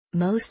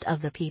Most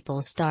of the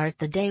people start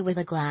the day with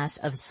a glass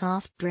of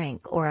soft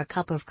drink or a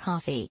cup of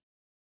coffee.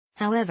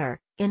 However,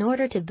 in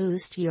order to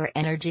boost your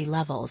energy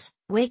levels,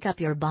 wake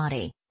up your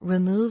body,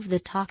 remove the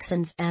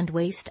toxins and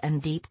waste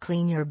and deep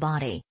clean your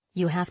body,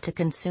 you have to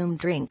consume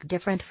drink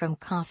different from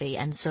coffee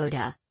and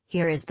soda.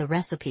 Here is the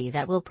recipe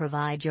that will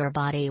provide your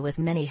body with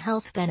many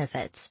health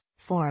benefits,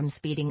 from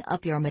speeding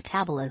up your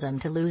metabolism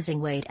to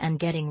losing weight and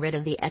getting rid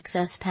of the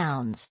excess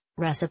pounds.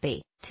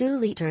 Recipe: 2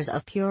 liters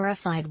of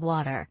purified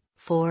water,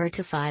 4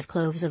 to 5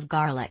 cloves of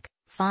garlic,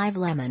 5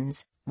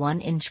 lemons,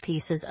 1-inch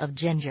pieces of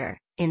ginger.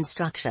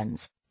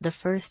 Instructions: the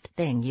first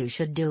thing you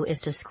should do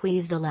is to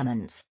squeeze the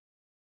lemons.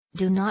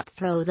 Do not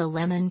throw the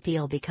lemon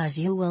peel because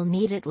you will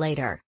need it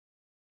later.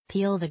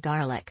 Peel the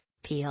garlic,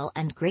 peel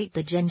and grate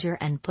the ginger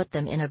and put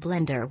them in a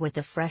blender with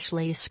the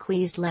freshly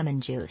squeezed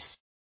lemon juice.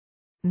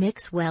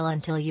 Mix well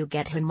until you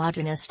get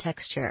homogeneous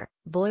texture.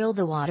 Boil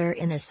the water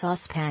in a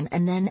saucepan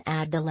and then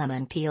add the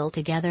lemon peel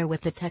together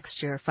with the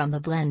texture from the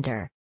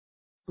blender.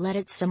 Let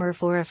it simmer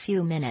for a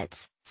few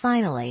minutes.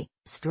 Finally,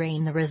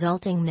 strain the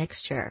resulting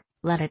mixture,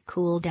 let it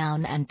cool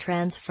down and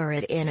transfer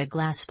it in a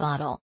glass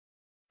bottle.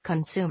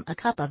 Consume a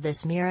cup of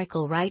this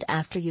miracle right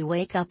after you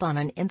wake up on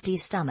an empty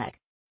stomach.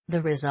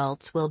 The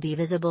results will be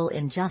visible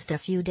in just a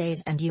few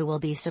days and you will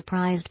be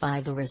surprised by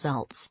the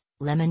results.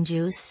 Lemon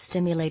juice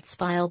stimulates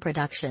bile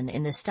production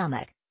in the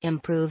stomach,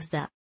 improves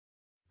the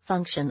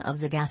function of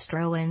the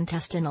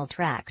gastrointestinal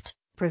tract,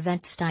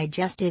 prevents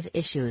digestive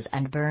issues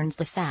and burns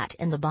the fat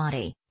in the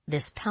body.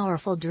 This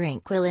powerful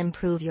drink will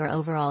improve your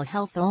overall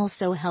health,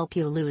 also help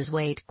you lose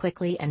weight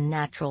quickly and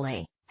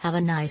naturally. Have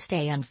a nice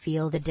day and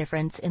feel the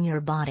difference in your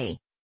body.